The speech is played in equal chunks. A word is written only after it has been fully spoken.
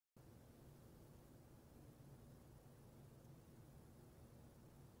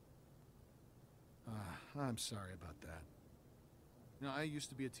I'm sorry about that. You know, I used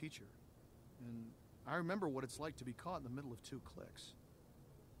to be a teacher, and I remember what it's like to be caught in the middle of two cliques.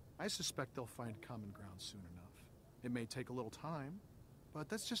 I suspect they'll find common ground soon enough. It may take a little time, but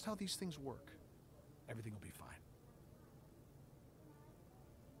that's just how these things work. Everything will be fine.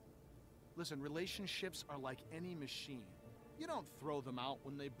 Listen, relationships are like any machine. You don't throw them out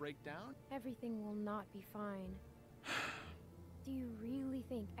when they break down. Everything will not be fine. Do you really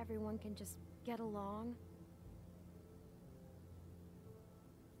think everyone can just get along?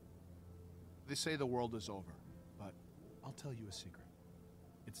 They say the world is over, but I'll tell you a secret.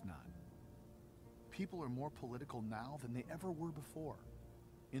 It's not. People are more political now than they ever were before.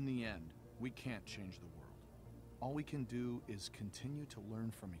 In the end, we can't change the world. All we can do is continue to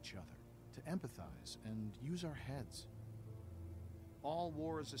learn from each other, to empathize and use our heads. All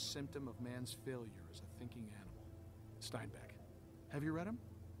war is a symptom of man's failure as a thinking animal. Steinbeck. Have you read him?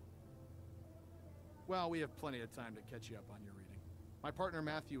 Well, we have plenty of time to catch you up on your reading. My partner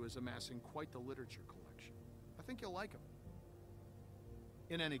Matthew is amassing quite the literature collection. I think you'll like him.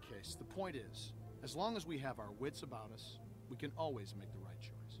 In any case, the point is, as long as we have our wits about us, we can always make the right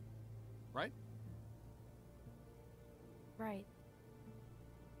choice. Right? Right.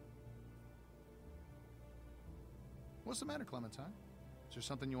 What's the matter, Clementine? Is there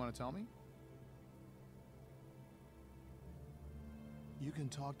something you want to tell me? You can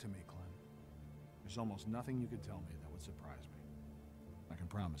talk to me, Clem. There's almost nothing you could tell me that would surprise me. I can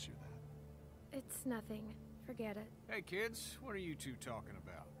promise you that. It's nothing. Forget it. Hey kids, what are you two talking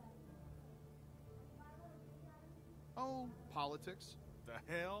about? Oh, politics. The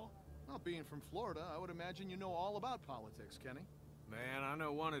hell? Well, being from Florida, I would imagine you know all about politics, Kenny. Man, I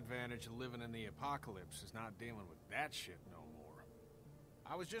know one advantage of living in the apocalypse is not dealing with that shit no more.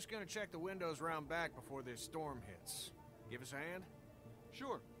 I was just gonna check the windows round back before this storm hits. Give us a hand?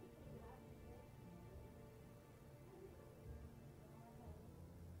 Sure.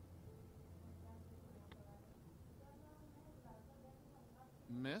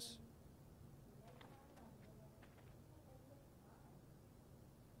 Miss?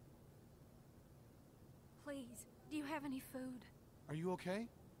 Please, do you have any food? Are you okay?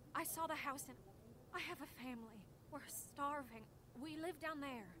 I saw the house and I have a family. We're starving. We live down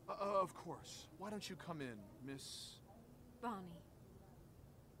there. Of course. Why don't you come in, Miss... Bonnie.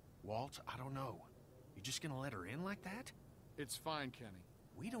 Walt, I don't know. You just gonna let her in like that? It's fine, Kenny.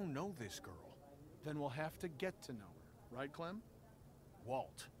 We don't know this girl. Then we'll have to get to know her. Right, Clem?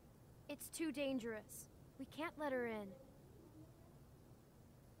 Walt. It's too dangerous. We can't let her in.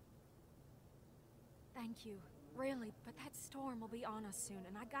 Thank you. Really, but that storm will be on us soon,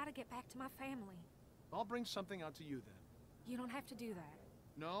 and I gotta get back to my family. I'll bring something out to you then. You don't have to do that.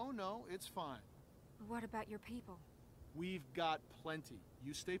 No, it's fine. What about your people? We've got plenty.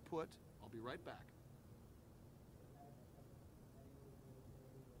 You stay put. I'll be right back.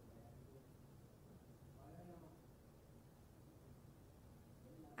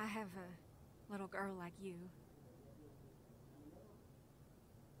 I have a little girl like you.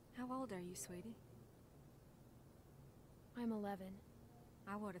 How old are you, sweetie? I'm 11.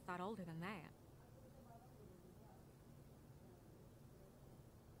 I would have thought older than that.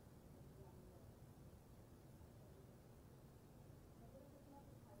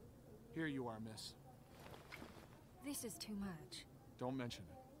 Here you are, miss. This is too much. Don't mention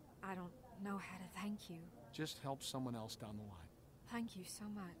it. I don't know how to thank you. Just help someone else down the line. Thank you so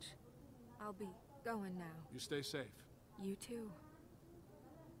much. I'll be going now. You stay safe. You too.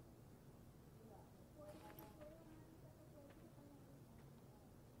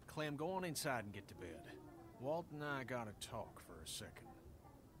 Clem, go on inside and get to bed. Walt and I gotta talk for a second.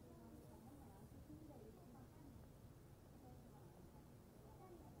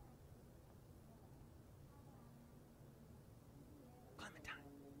 Clementine,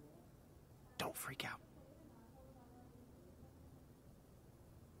 don't freak out.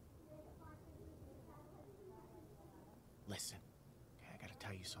 Listen, okay, I gotta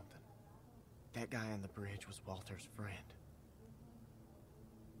tell you something. That guy on the bridge was Walter's friend.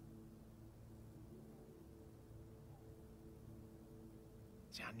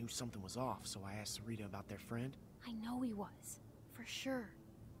 See, I knew something was off, so I asked Sarita about their friend. I know he was. For sure.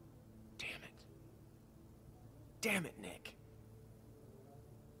 Damn it. Damn it, Nick.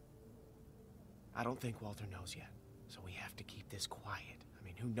 I don't think Walter knows yet, so we have to keep this quiet. I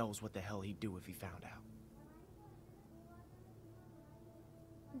mean, who knows what the hell he'd do if he found out.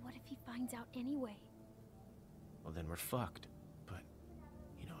 What if he finds out anyway? Well, then we're fucked. But,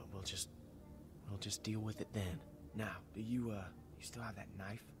 you know, we'll just deal with it then. Now, do you still have that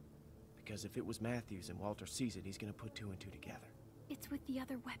knife? Because if it was Matthews and Walter sees it, he's gonna put two and two together. It's with the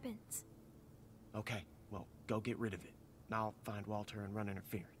other weapons. Okay, well, go get rid of it. And I'll find Walter and run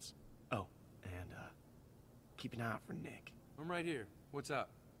interference. Oh, and, keep an eye out for Nick. I'm right here. What's up?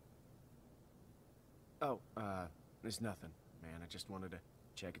 Oh, there's nothing, man. I just wanted to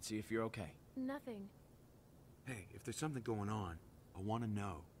check and see if you're okay. Nothing. Hey, if there's something going on, I want to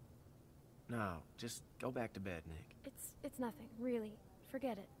know. No, just go back to bed, Nick. It's nothing, really.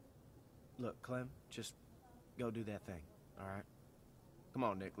 Forget it. Look, Clem, just go do that thing, all right? Come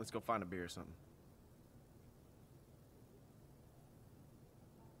on, Nick, let's go find a beer or something.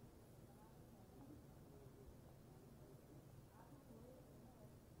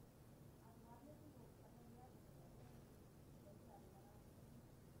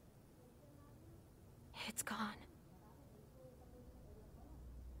 It's gone.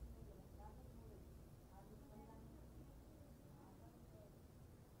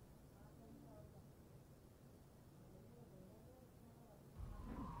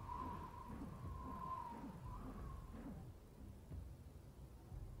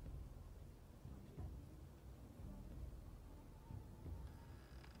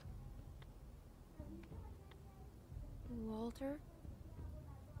 Walter?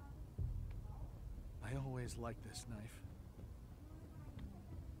 I always liked this knife.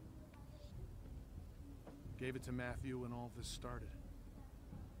 Gave it to Matthew when all this started.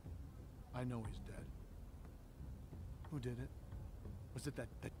 I know he's dead. Who did it? Was it that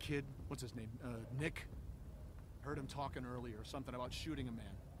kid? What's his name? Nick? Heard him talking earlier, something about shooting a man.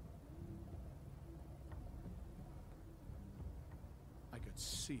 I could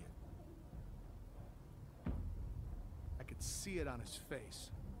see it. I could see it on his face.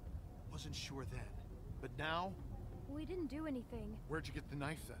 Wasn't sure then. But now? We didn't do anything. Where'd you get the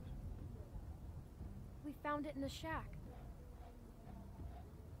knife then? We found it in the shack.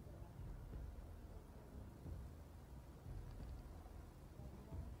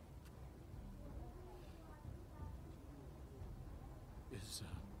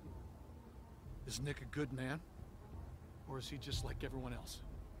 Is Nick a good man? Or is he just like everyone else?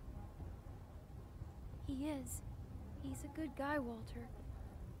 He is. He's a good guy, Walter.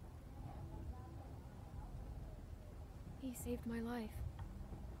 He saved my life.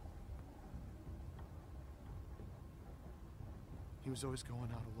 He was always going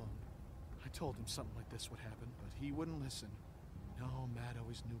out alone. I told him something like this would happen, but he wouldn't listen. No, Matt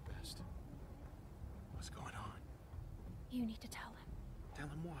always knew best. What's going on? You need to tell him Tell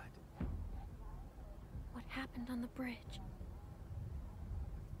him what? what happened on the bridge.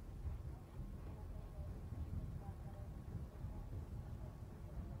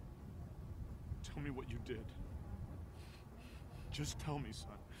 Tell me what you did. Just tell me, son.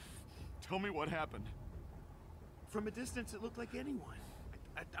 Tell me what happened. From a distance, it looked like anyone.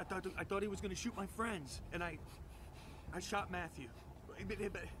 I thought he was going to shoot my friends, and I shot Matthew. But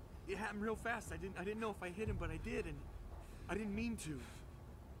it happened real fast. I didn't know if I hit him, but I did, and I didn't mean to.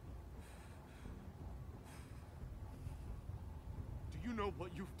 Do you know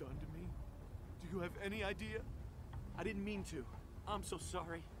what you've done to me? Do you have any idea? I didn't mean to. I'm so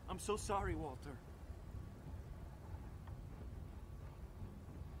sorry. I'm so sorry, Walter.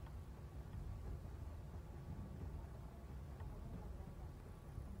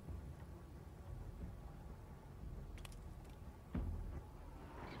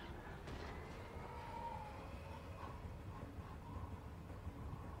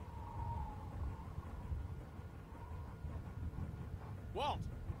 Walt,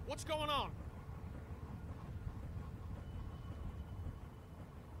 what's going on?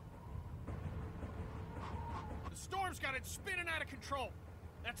 The storm's got it spinning out of control.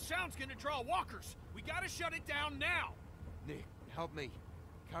 That sound's gonna draw walkers. We gotta shut it down now. Nick, help me.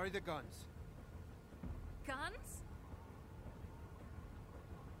 Carry the guns. Guns?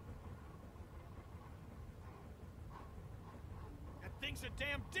 That thing's a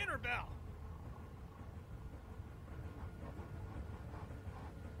damn dinner bell.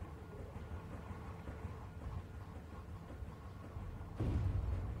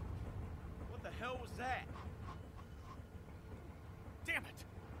 What the hell was that? Damn it!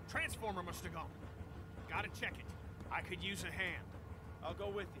 Transformer must have gone. Gotta check it. I could use a hand. I'll go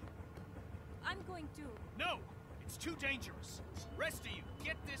with you. I'm going to. No! It's too dangerous. Rest of you,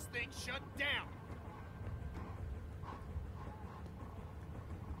 get this thing shut down!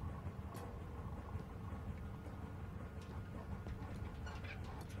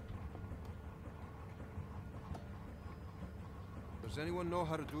 Does anyone know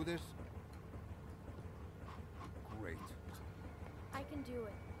how to do this? Great. I can do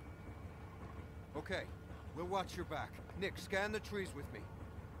it. Okay, we'll watch your back. Nick, scan the trees with me.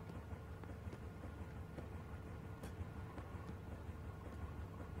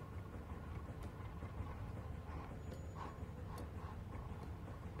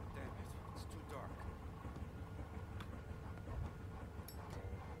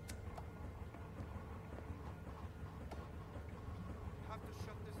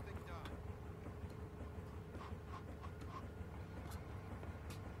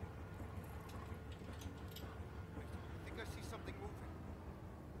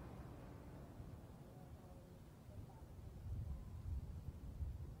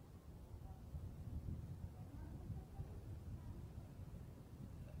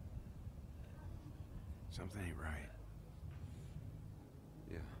 Something ain't right.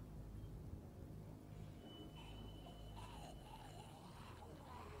 Yeah.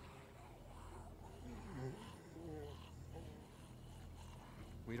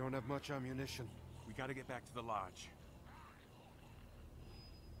 We don't have much ammunition. We gotta get back to the lodge.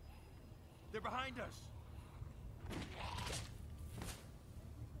 They're behind us!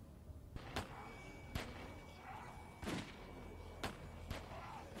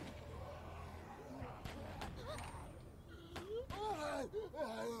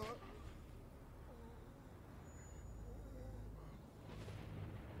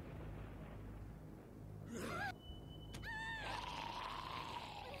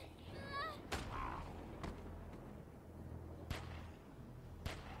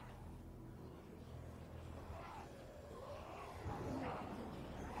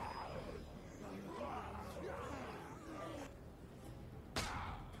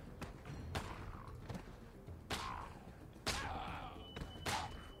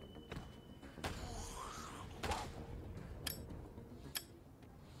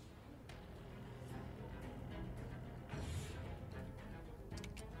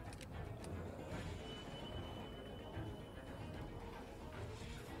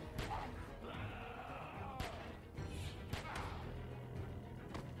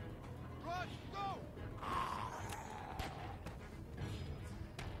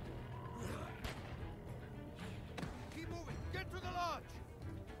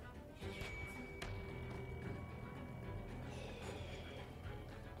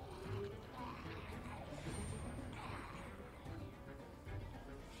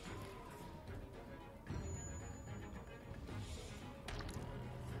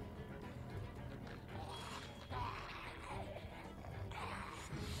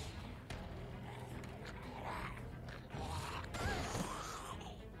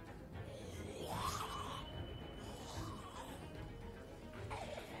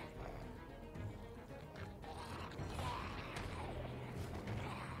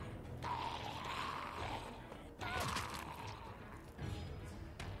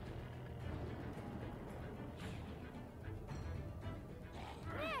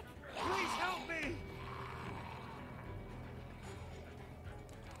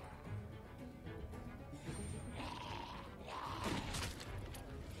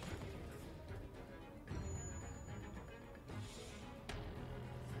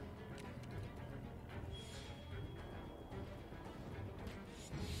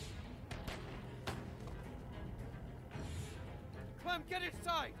 Clem, get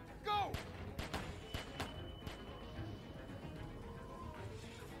inside! Go!